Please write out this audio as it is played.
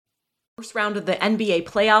First round of the NBA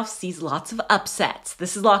playoffs sees lots of upsets.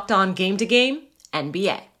 This is Locked On Game to Game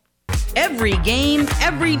NBA. Every game,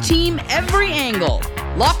 every team, every angle.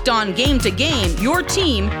 Locked On Game to Game, your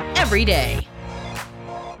team every day.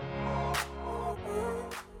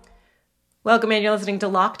 Welcome in. You're listening to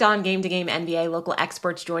Locked On Game to Game NBA. Local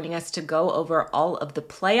experts joining us to go over all of the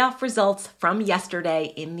playoff results from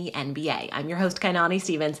yesterday in the NBA. I'm your host, Kainani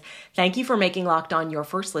Stevens. Thank you for making Locked On your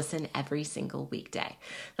first listen every single weekday.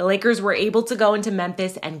 The Lakers were able to go into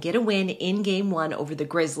Memphis and get a win in Game 1 over the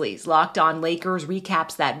Grizzlies. Locked On Lakers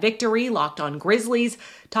recaps that victory. Locked On Grizzlies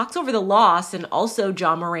talks over the loss and also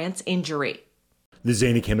Ja Morant's injury. This is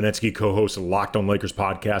Andy Kamenetsky, co-host of Locked On Lakers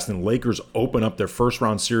podcast, and the Lakers open up their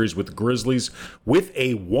first-round series with the Grizzlies with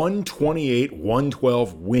a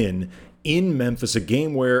 128-112 win in Memphis, a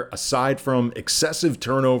game where, aside from excessive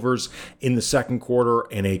turnovers in the second quarter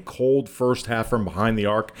and a cold first half from behind the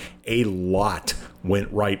arc, a lot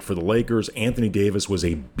went right for the Lakers. Anthony Davis was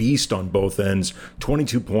a beast on both ends,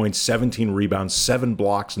 22 points, 17 rebounds, 7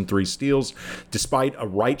 blocks, and 3 steals, despite a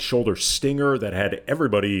right shoulder stinger that had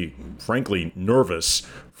everybody, frankly, nervous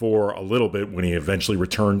for a little bit when he eventually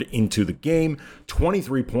returned into the game.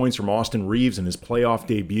 23 points from Austin Reaves in his playoff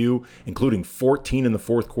debut, including 14 in the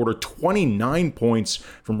fourth quarter, 29 points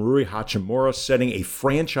from Rui Hachimura, setting a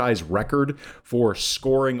franchise record for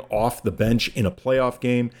scoring off the bench in a playoff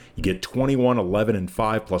game. You get 21, 11, and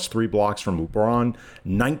 5 plus 3 blocks from LeBron,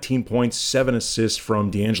 19 points, 7 assists from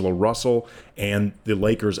D'Angelo Russell, and the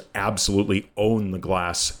Lakers absolutely own the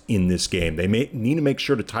glass in this game. They need to make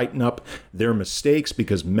sure to tighten up their mistakes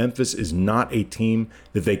because Memphis is not a team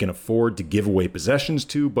that they can afford to give away possessions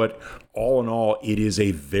to, but all in all, it is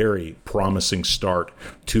a very promising start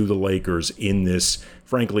to the Lakers in this,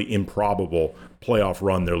 frankly, improbable playoff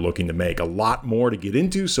run they're looking to make. A lot more to get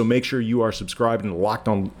into, so make sure you are subscribed to the Locked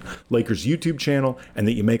On Lakers YouTube channel and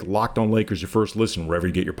that you make Locked On Lakers your first listen wherever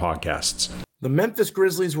you get your podcasts. The Memphis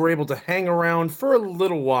Grizzlies were able to hang around for a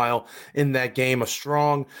little while in that game. A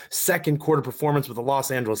strong second quarter performance with the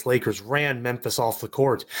Los Angeles Lakers ran Memphis off the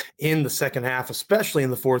court in the second half, especially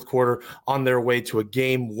in the fourth quarter, on their way to a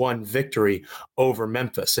Game 1 victory over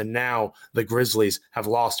Memphis. And now the Grizzlies have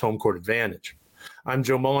lost home court advantage. I'm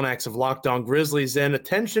Joe Mullinax of Locked On Grizzlies, and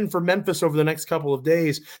attention for Memphis over the next couple of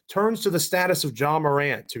days turns to the status of Ja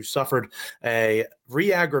Morant, who suffered a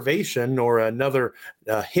re-aggravation or another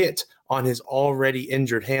hit on his already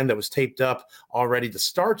injured hand that was taped up already to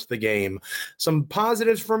start the game. Some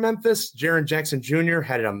positives for Memphis. Jaren Jackson Jr.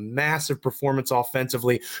 had a massive performance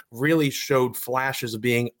offensively, really showed flashes of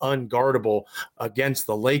being unguardable against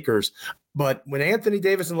the Lakers. But when Anthony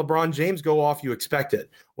Davis and LeBron James go off, you expect it.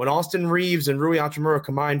 When Austin Reaves and Rui Hachimura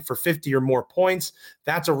combine for 50 or more points,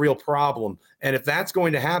 that's a real problem. And if that's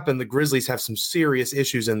going to happen, the Grizzlies have some serious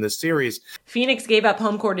issues in this series. Phoenix gave up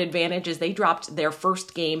home court advantage as they dropped their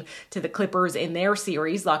first game to the Clippers in their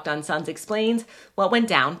series. Locked On Suns explains what went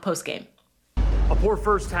down post-game. A poor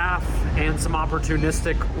first half and some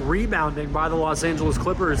opportunistic rebounding by the Los Angeles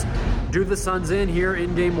Clippers do the Suns in here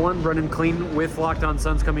in Game 1. Brendan Clean with Locked On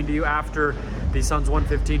Suns coming to you after the Suns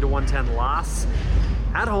 115-110 loss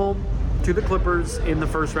at home to the Clippers in the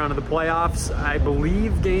first round of the playoffs. I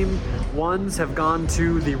believe Game 1s have gone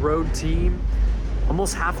to the road team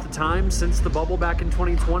almost half the time since the bubble back in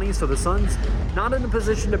 2020, so the Suns not in a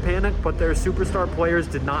position to panic, but their superstar players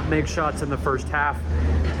did not make shots in the first half.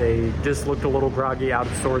 They just looked a little groggy, out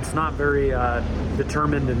of sorts, not very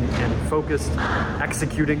determined and focused,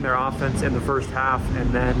 executing their offense in the first half. And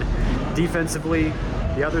then defensively,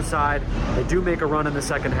 the other side, they do make a run in the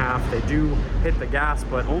second half. They do hit the gas,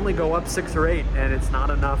 but only go up 6 or 8, and it's not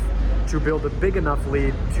enough to build a big enough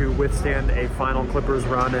lead to withstand a final Clippers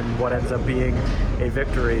run and what ends up being a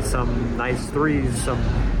victory. Some nice threes, some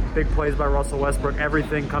big plays by Russell Westbrook.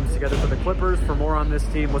 Everything comes together for the Clippers. For more on this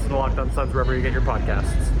team, listen to Locked On Suns wherever you get your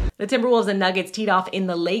podcasts. The Timberwolves and Nuggets teed off in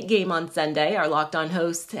the late game on Sunday. Our Locked On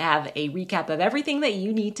hosts have a recap of everything that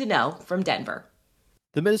you need to know from Denver.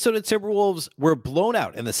 The Minnesota Timberwolves were blown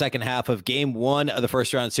out in the second half of Game 1 of the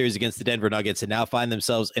first-round series against the Denver Nuggets and now find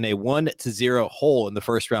themselves in a 1-0 hole in the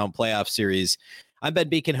first-round playoff series. I'm Ben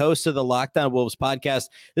Beacon, host of the Locked On Wolves podcast.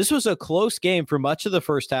 This was a close game for much of the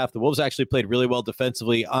first half. The Wolves actually played really well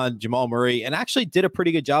defensively on Jamal Murray and actually did a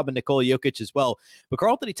pretty good job on Nikola Jokic as well. But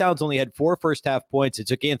Karl-Anthony Towns only had 4 first-half points. It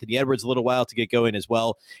took Anthony Edwards a little while to get going as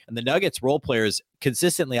well. And the Nuggets role players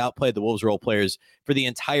consistently outplayed the Wolves role players for the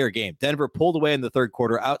entire game. Denver pulled away in the third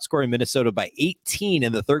quarter, outscoring Minnesota by 18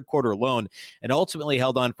 in the third quarter alone, and ultimately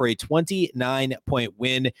held on for a 29-point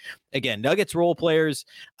win. Again, Nuggets role players,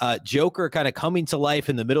 Joker kind of coming to life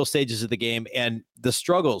in the middle stages of the game, and the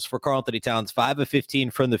struggles for Karl-Anthony Towns, 5 of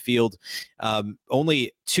 15 from the field.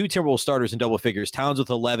 Only 2 Timberwolves starters in double figures, Towns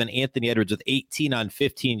with 11, Anthony Edwards with 18 on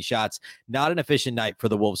 15 shots. Not an efficient night for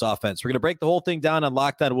the Wolves offense. We're going to break the whole thing down on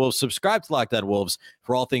Locked On Wolves. Subscribe to Locked On Wolves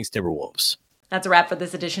for all things Timberwolves. That's a wrap for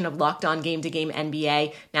this edition of Locked On Game to Game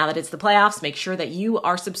NBA. Now that it's the playoffs, make sure that you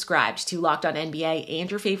are subscribed to Locked On NBA and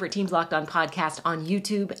your favorite team's Locked On podcast on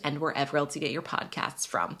YouTube and wherever else you get your podcasts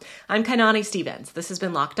from. I'm Kainani Stevens. This has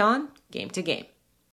been Locked On Game to Game.